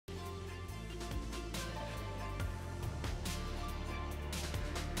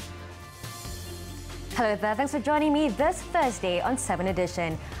Hello there, thanks for joining me this Thursday on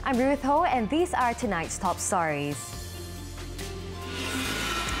 7Edition. I'm Ruth Ho and these are tonight's top stories.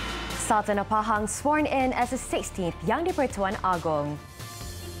 Sultan of Pahang sworn in as the 16th Yang di-Pertuan Agong.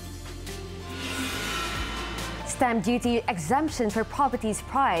 Stamp duty exemptions for properties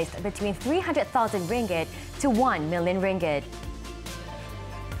priced between 300,000 ringgit to 1 million ringgit.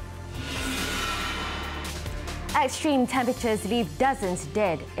 Extreme temperatures leave dozens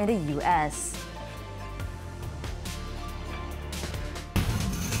dead in the US.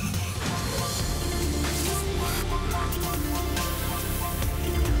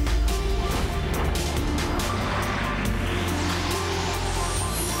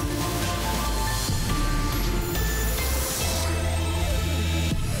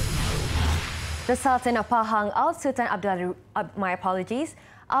 The Sultan of Pahang, Al-Sultan Abdullah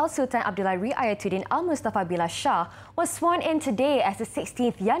Riayatuddin Al-Mustafa Billah Shah was sworn in today as the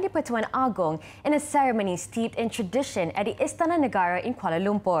 16th Yang di-Pertuan Agong in a ceremony steeped in tradition at the Istana Negara in Kuala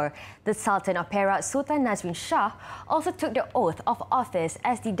Lumpur. The Sultan of Perak, Sultan Nazrin Shah, also took the oath of office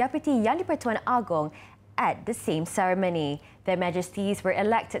as the Deputy Yang di-Pertuan Agong at the same ceremony. Their Majesties were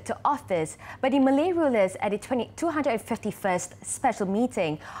elected to office by the Malay rulers at the 251st special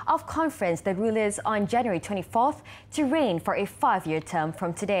meeting of conference the rulers on January 24th to reign for a 5-year term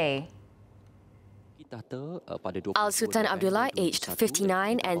from today. Al-Sultan Abdullah, aged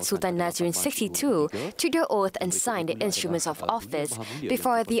 59, and Sultan Nazrin, 62, took their oath and signed the instruments of office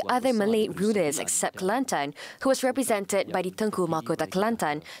before the other Malay rulers except Kelantan, who was represented by the Tengku Mahkota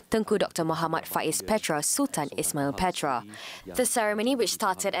Kelantan, Tengku Dr. Muhammad Faiz Petra, Sultan Ismail Petra. The ceremony, which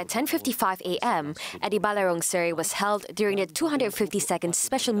started at 10:55 a.m. at the Balarong Seri, was held during the 252nd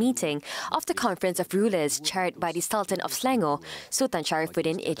special meeting of the Conference of Rulers chaired by the Sultan of Selangor, Sultan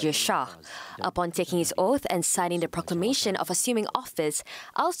Sharifuddin Idris Shah. Upon taking his oath and signing the proclamation of assuming office,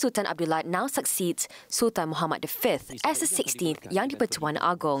 Al-Sultan Abdullah now succeeds Sultan Muhammad V as the 16th Yang di-Pertuan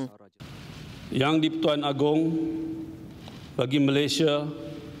Agong. Yang di-Pertuan Agong bagi Malaysia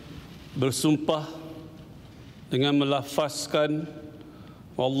bersumpah dengan melafazkan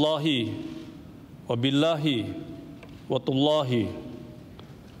wallahi wabillahi watullahi.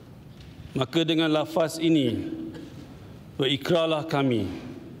 Maka dengan lafaz ini berikrarlah kami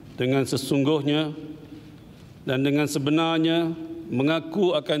dengan sesungguhnya dan dengan sebenarnya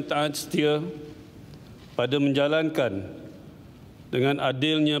mengaku akan taat setia pada menjalankan dengan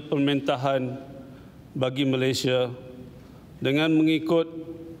adilnya pemerintahan bagi Malaysia dengan mengikut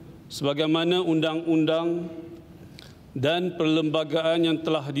sebagaimana undang-undang dan perlembagaan yang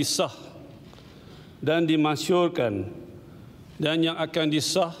telah disah dan dimasyurkan dan yang akan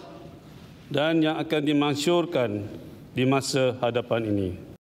disah dan yang akan dimasyurkan di masa hadapan ini.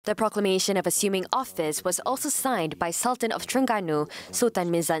 The proclamation of assuming office was also signed by Sultan of Terengganu,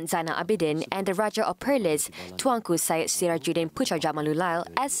 Sultan Mizan Zainal Abidin, and the Raja of Perlis, Tuanku Syed Sirajuddin Putra Jamalulail,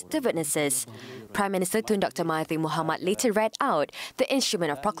 as the witnesses. Prime Minister Tun Dr. Mahathir Mohamad later read out the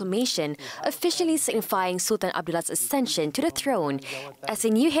instrument of proclamation, officially signifying Sultan Abdullah's ascension to the throne as a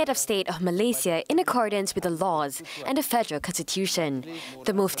new head of state of Malaysia in accordance with the laws and the federal constitution.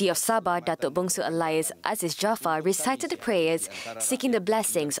 The Mufti of Sabah, Datuk Bongsu Elias Aziz Jaafar, recited the prayers seeking the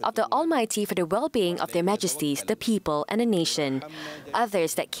blessings of the Almighty for the well-being of their Majesties, the people and the nation.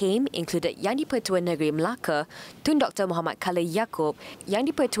 Others that came included Yang di-Pertuan Negeri Melaka, Tun Dr. Muhammad Khalil Yaakob,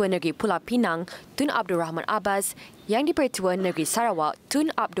 Yang di-Pertuan Negeri Pulau Pinang, Tun Abdul Rahman Abbas, Yang di-Pertuan Negeri Sarawak,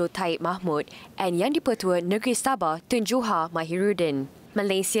 Tun Abdul Taib Mahmud, and Yang di-Pertuan Negeri Sabah, Tun Juha Mahiruddin.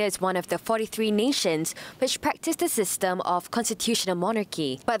 Malaysia is one of the 43 nations which practice the system of constitutional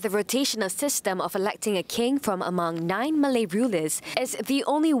monarchy, but the rotational system of electing a king from among 9 Malay rulers is the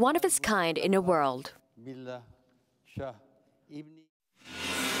only one of its kind in the world.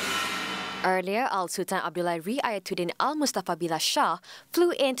 Earlier, Al-Sultan Abdullah Riayatuddin Al-Mustafa Billah Shah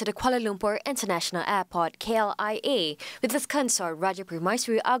flew into the Kuala Lumpur International Airport, KLIA, with his consort Raja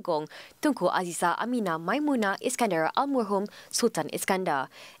Permaisuri Agong, Tunku Aziza Aminah Maimuna Iskandar Al-Murhum Sultan Iskandar,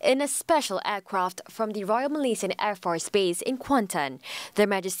 in a special aircraft from the Royal Malaysian Air Force Base in Kuantan. Their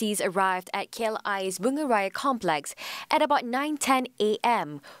Majesties arrived at KLIA's Bunga Raya complex at about 9:10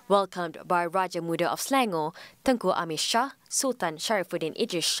 a.m., welcomed by Raja Muda of Selangor, Tengku Amir Shah, Sultan Sharifuddin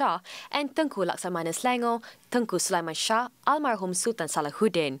Idris Shah, and Tengku Laksamana Selangor, Tengku Sulaiman Shah, Almarhum Sultan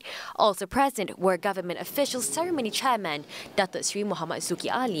Salahuddin. Also present were government officials, ceremony chairman Datuk Sri Muhammad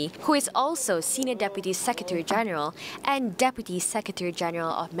Zuki Ali, who is also Senior Deputy Secretary General and Deputy Secretary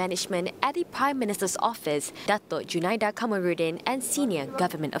General of Management at the Prime Minister's Office, Datuk Junaida Kamaruddin, and senior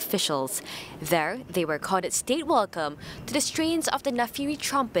government officials. There, they were accorded state welcome to the strains of the Nafiri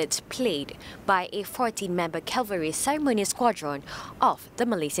trumpets played by a 14-member cavalry ceremonial squadron of the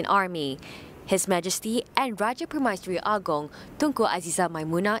Malaysian Army. His Majesty and Raja Permaisuri Agong Tunku Aziza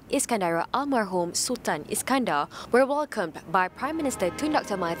Maimuna Iskandara Almarhum Sultan Iskandar were welcomed by Prime Minister Tun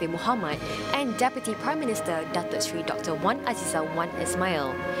Dr. Mahathir Mohamad and Deputy Prime Minister Datuk Sri Dr. Wan Aziza Wan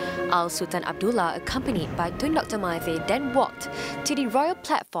Ismail. Al Sultan Abdullah, accompanied by Tun Dr. Mahathir, then walked to the royal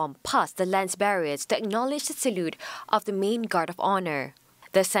platform past the lands barriers to acknowledge the salute of the main guard of honour.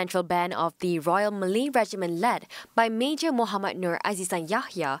 The central band of the Royal Malay Regiment, led by Major Muhammad Nur Azizan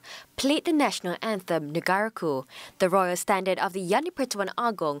Yahya, played the national anthem Negaraku. The royal standard of the Yang di-Pertuan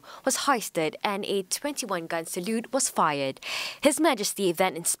Agong was hoisted and a 21-gun salute was fired. His Majesty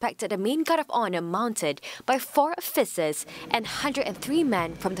then inspected the main guard of honour mounted by 4 officers and 103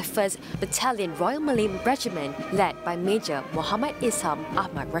 men from the 1st Battalion Royal Malay Regiment, led by Major Muhammad Isham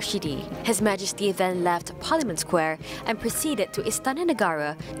Ahmad Rashidi. His Majesty then left Parliament Square and proceeded to Istana Negara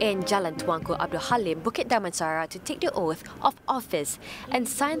in Jalan Tuanku Abdul Halim, Bukit Damansara, to take the oath of office and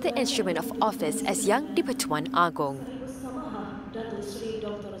sign the instrument of office as Yang di-Pertuan Agong.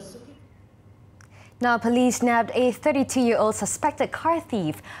 Now, police nabbed a 32-year-old suspected car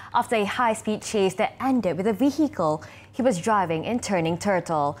thief after a high-speed chase that ended with a vehicle he was driving in Turning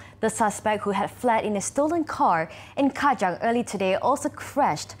Turtle. The suspect, who had fled in a stolen car in Kajang early today, also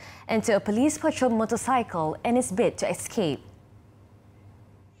crashed into a police patrol motorcycle in his bid to escape.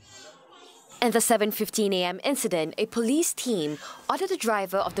 In the 7:15 a.m. incident, a police team ordered the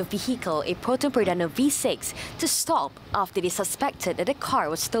driver of the vehicle, a Proton Perdana V6, to stop after they suspected that the car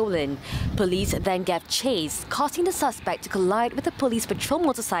was stolen. Police then gave chase, causing the suspect to collide with a police patrol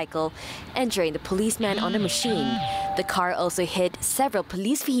motorcycle, injuring the policeman on the machine. The car also hit several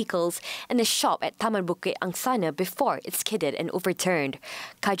police vehicles and a shop at Taman Bukit Angsana before it skidded and overturned.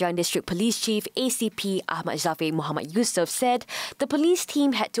 Kajang District Police Chief ACP Ahmad Zafir Muhammad Yusof said the police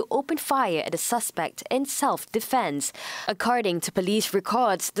team had to open fire at the suspect in self-defense. According to police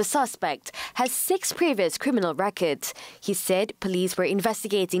records, the suspect has 6 previous criminal records. He said police were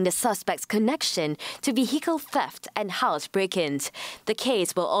investigating the suspect's connection to vehicle theft and house break-ins. The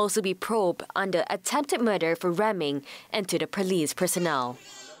case will also be probed under attempted murder for ramming into the police personnel.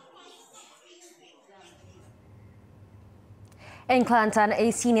 In Kelantan,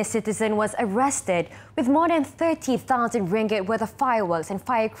 a senior citizen was arrested with more than 30,000 ringgit worth of fireworks and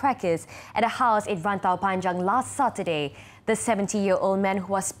firecrackers at a house in Rantau Panjang last Saturday. The 70-year-old man,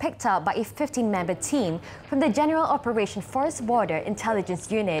 who was picked up by a 15-member team from the General Operation Forest Border Intelligence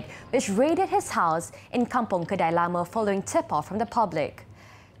Unit, which raided his house in Kampung Kedai Lama following tip-off from the public.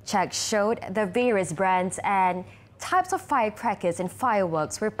 Checks showed the various brands and types of firecrackers and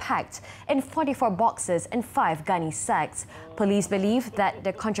fireworks were packed in 44 boxes and 5 gunny sacks. Police believe that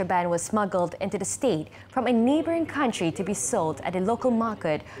the contraband was smuggled into the state from a neighbouring country to be sold at a local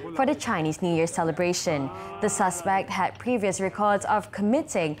market for the Chinese New Year celebration. The suspect had previous records of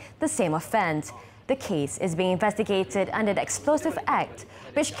committing the same offence. The case is being investigated under the Explosive Act,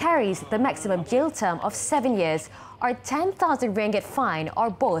 which carries the maximum jail term of 7 years or 10,000 ringgit fine or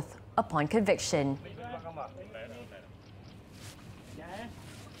both upon conviction.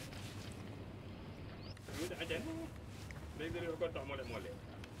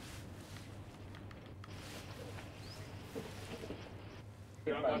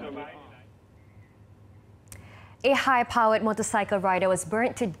 A high-powered motorcycle rider was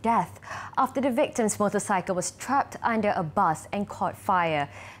burnt to death after the victim's motorcycle was trapped under a bus and caught fire.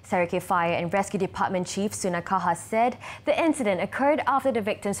 Serikei Fire and Rescue Department Chief Sunakaha said the incident occurred after the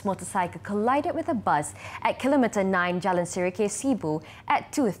victim's motorcycle collided with a bus at Kilometre 9 Jalan Serikei Sibu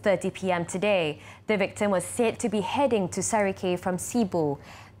at 2:30 p.m. today. The victim was said to be heading to Serikei from Sibu.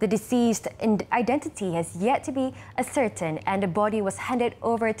 The deceased identity has yet to be ascertained and the body was handed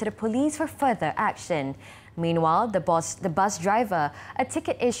over to the police for further action. Meanwhile, the bus driver, a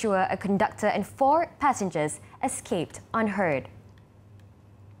ticket issuer, a conductor and 4 passengers escaped unhurt.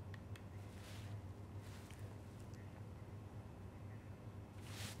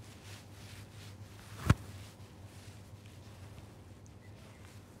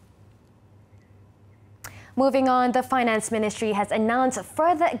 Moving on, the Finance Ministry has announced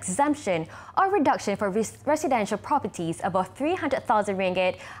further exemption or reduction for residential properties above 300,000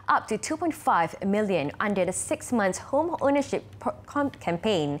 ringgit up to 2.5 million under the 6-month home ownership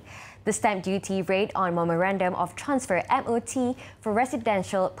campaign. The stamp duty rate on Memorandum of Transfer MOT for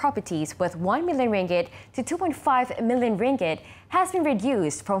residential properties worth 1 million ringgit to 2.5 million ringgit has been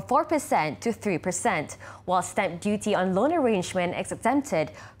reduced from 4% to 3%, while stamp duty on loan arrangement is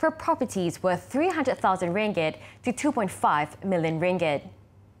exempted for properties worth 300,000 ringgit to 2.5 million ringgit.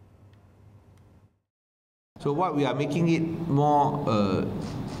 So what we are making it more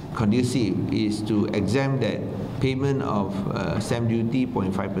conducive is to exempt that payment of stamp duty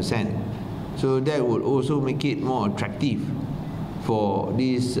 0.5%. So that would also make it more attractive for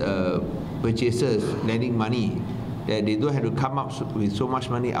these purchasers lending money, that they don't have to come up with so much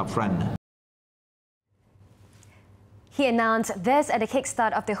money upfront. He announced this at the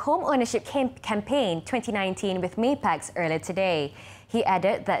kickstart of the Home Ownership Campaign 2019 with Maypax earlier today. He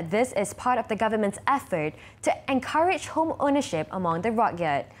added that this is part of the government's effort to encourage home ownership among the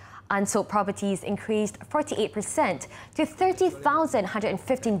rakyat. Unsold properties increased 48% to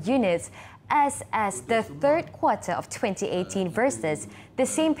 30,115 units as the third quarter of 2018 versus the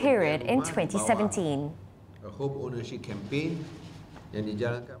same period in 2017. A home ownership campaign yang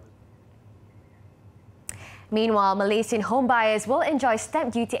dijalankan. Meanwhile, Malaysian home buyers will enjoy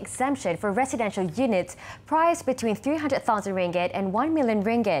stamp duty exemption for residential units priced between 300,000 ringgit and 1 million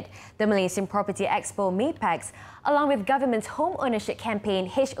ringgit. The Malaysian Property Expo Maypax, along with government's home ownership campaign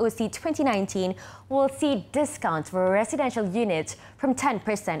HOC 2019, will see discounts for residential units from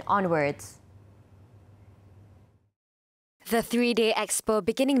 10% onwards. The three-day expo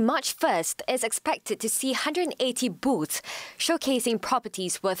beginning March 1st is expected to see 180 booths showcasing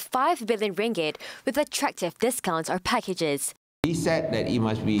properties worth 5 billion ringgit with attractive discounts or packages. He said that it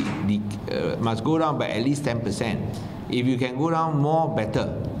must go down by at least 10%. If you can go down more,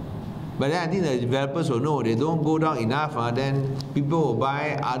 better. But then I think the developers will know they don't go down enough, then people will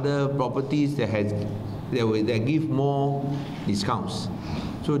buy other properties that give more discounts.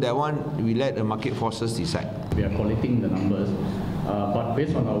 So that one, we let the market forces decide. We are collecting the numbers, but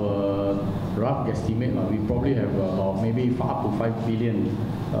based on our rough estimate, we probably have about maybe up to 5 billion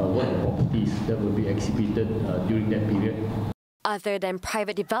worth of properties that will be exhibited during that period. Other than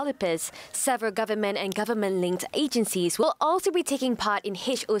private developers, several government and government-linked agencies will also be taking part in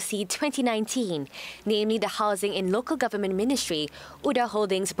HOC 2019, namely the Housing and Local Government Ministry, Uda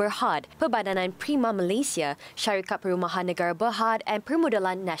Holdings Berhad, Perbadanan Prima Malaysia, Syarikat Perumahan Negara Berhad and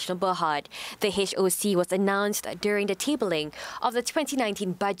Permodalan Nasional Berhad. The HOC was announced during the tabling of the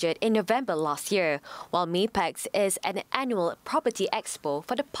 2019 budget in November last year, while Maypax is an annual property expo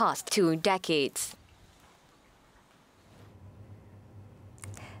for the past 2 decades.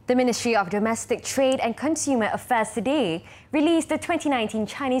 The Ministry of Domestic Trade and Consumer Affairs today released the 2019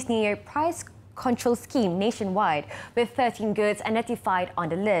 Chinese New Year Price Control Scheme nationwide, with 13 goods identified on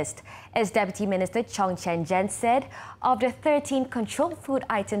the list. As Deputy Minister Chong Chen Jen said, of the 13 controlled food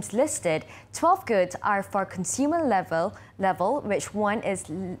items listed, 12 goods are for consumer level, which one is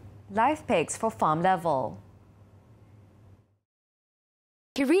live pigs for farm level.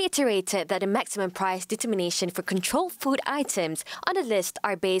 He reiterated that the maximum price determination for controlled food items on the list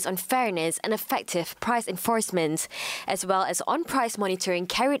are based on fairness and effective price enforcement, as well as on price monitoring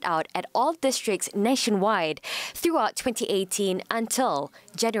carried out at all districts nationwide throughout 2018 until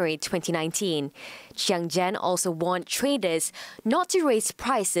January 2019. Chiang Jen also warned traders not to raise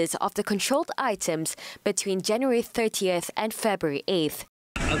prices of the controlled items between January 30th and February 8th.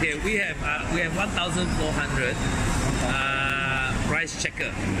 Okay, we have 1,400 price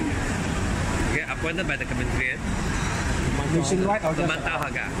checker, okay, appointed by the Kementerian. Nationwide or Memantau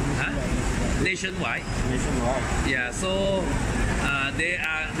harga? Nationwide. Nationwide. Yeah, so they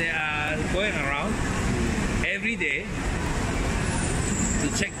are going around every day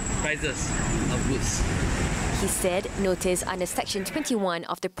to check prices of goods. He said notice under Section 21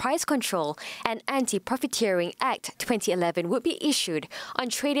 of the Price Control and Anti-Profiteering Act 2011 would be issued on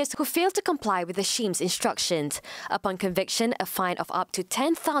traders who fail to comply with the regime's instructions. Upon conviction, a fine of up to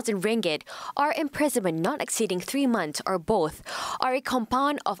 10,000 ringgit or imprisonment not exceeding 3 months or both, or a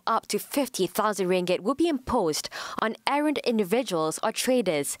compound of up to 50,000 ringgit will be imposed on errant individuals or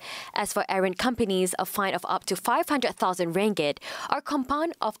traders. As for errant companies, a fine of up to 500,000 ringgit or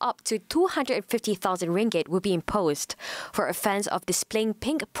compound of up to 250,000 ringgit will be imposed. For offence of displaying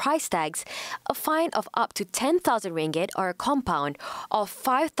pink price tags, a fine of up to 10,000 ringgit or a compound of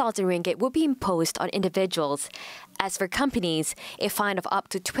 5,000 ringgit will be imposed on individuals. As for companies, a fine of up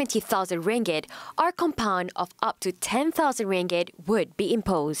to 20,000 ringgit or a compound of up to 10,000 ringgit would be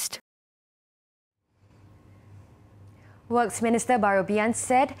imposed. Works Minister Barobian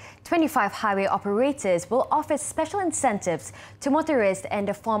said 25 highway operators will offer special incentives to motorists in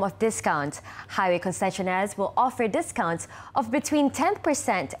the form of discounts. Highway concessionaires will offer discounts of between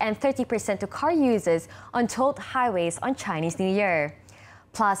 10% and 30% to car users on tolled highways on Chinese New Year.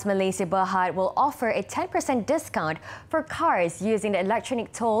 Plus, Malaysia Berhad will offer a 10% discount for cars using the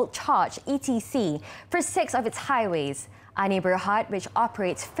electronic toll charge ETC for 6 of its highways. Ani Berhad, which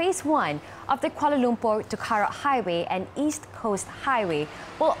operates Phase 1 of the Kuala Lumpur to Karak Highway and East Coast Highway,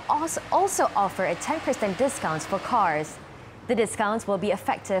 will also offer a 10% discount for cars. The discounts will be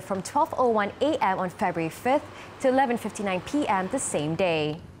effective from 12:01 a.m. on February 5th to 11:59 p.m. the same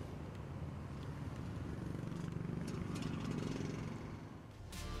day.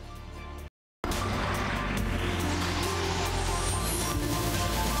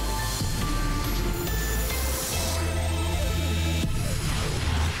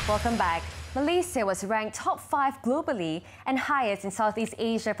 Welcome back. Malaysia was ranked top 5 globally and highest in Southeast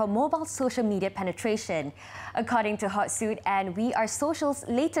Asia for mobile social media penetration. According to Hotsuite and We Are Social's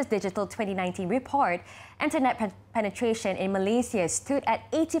latest digital 2019 report, internet penetration in Malaysia stood at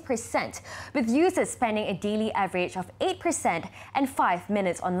 80%, with users spending a daily average of 8% and 5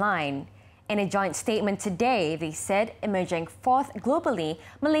 minutes online. In a joint statement today, they said, emerging fourth globally,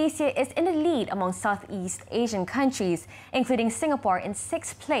 Malaysia is in the lead among Southeast Asian countries, including Singapore in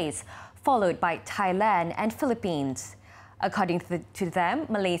 6th place, followed by Thailand and Philippines. According to them,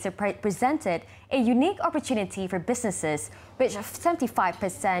 Malaysia presented a unique opportunity for businesses, which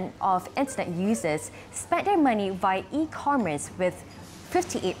 75% of internet users spent their money via e-commerce, with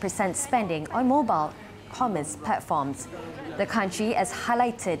 58% spending on mobile commerce platforms. The country, as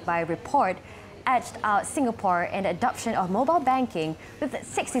highlighted by a report, edged out Singapore in the adoption of mobile banking, with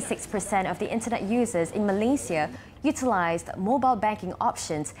 66% of the internet users in Malaysia utilized mobile banking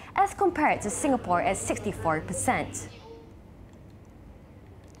options as compared to Singapore at 64%.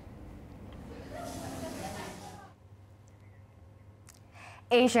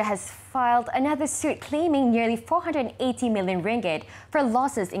 Asia has filed another suit claiming nearly 480 million ringgit for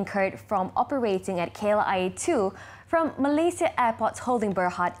losses incurred from operating at KLIA-2 from Malaysia Airports Holding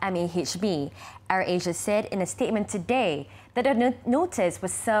Berhad MAHB. AirAsia said in a statement today that a notice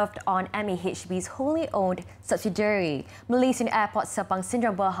was served on MAHB's wholly owned subsidiary, Malaysian Airport Sepang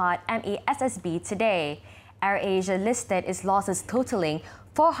Sindang Berhad MASSB, today. AirAsia listed its losses totaling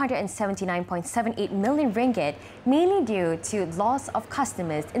 479.78 million ringgit, mainly due to loss of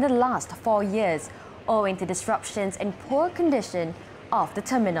customers in the last 4 years, owing to disruptions and poor condition of the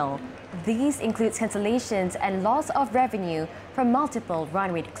terminal. These include cancellations and loss of revenue from multiple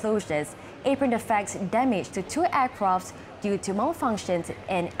runway closures, apron defects, damage to 2 aircrafts due to malfunctions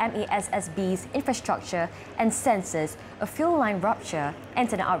in MASSB's infrastructure and sensors, a fuel line rupture,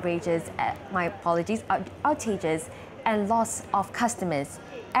 internet outages, and loss of customers.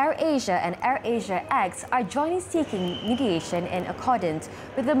 AirAsia and AirAsia X are jointly seeking mediation in accordance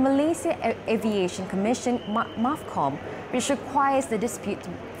with the Malaysia Aviation Commission MAVCOM, which requires the dispute to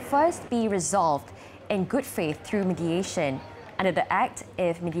first be resolved in good faith through mediation. Under the Act,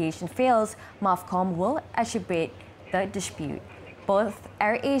 if mediation fails, MAVCOM will attribute the dispute. Both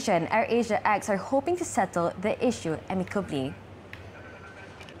AirAsia and AirAsia X are hoping to settle the issue amicably.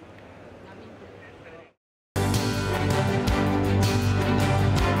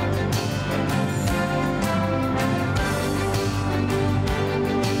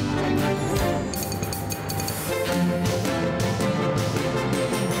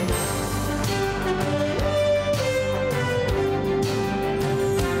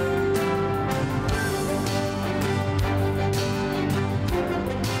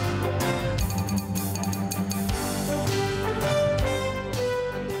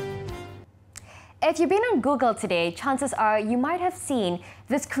 If you've been on Google today, chances are you might have seen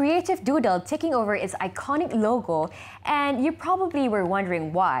this creative doodle taking over its iconic logo, and you probably were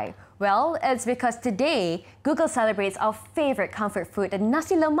wondering why. Well, it's because today, Google celebrates our favorite comfort food, the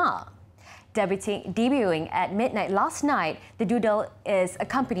nasi lemak. Debuting at midnight last night, the doodle is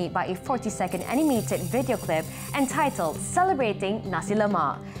accompanied by a 40-second animated video clip entitled Celebrating Nasi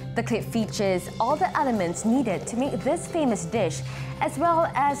Lemak. The clip features all the elements needed to make this famous dish, as well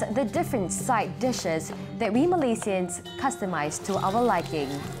as the different side dishes that we Malaysians customize to our liking.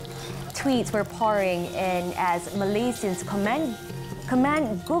 Tweets were pouring in as Malaysians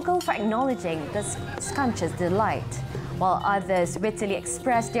commend Google for acknowledging this scrumptious delight, while others wittily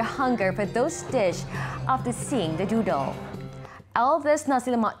expressed their hunger for those dishes after seeing the doodle. All this nasi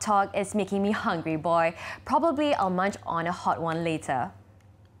lemak talk is making me hungry, boy. Probably I'll munch on a hot one later.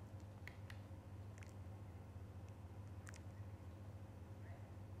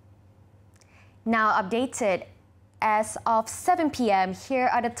 Now updated as of 7 p.m, here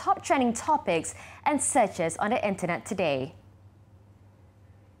are the top trending topics and searches on the internet today.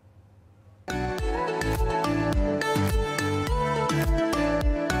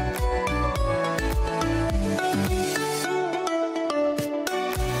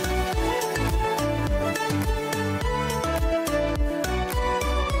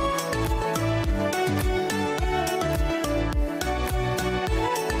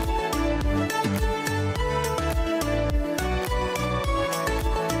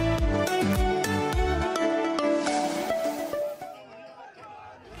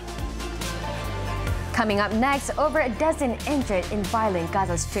 Coming up next, over a dozen injured in violent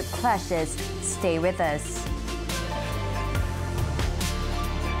Gaza Strip clashes. Stay with us.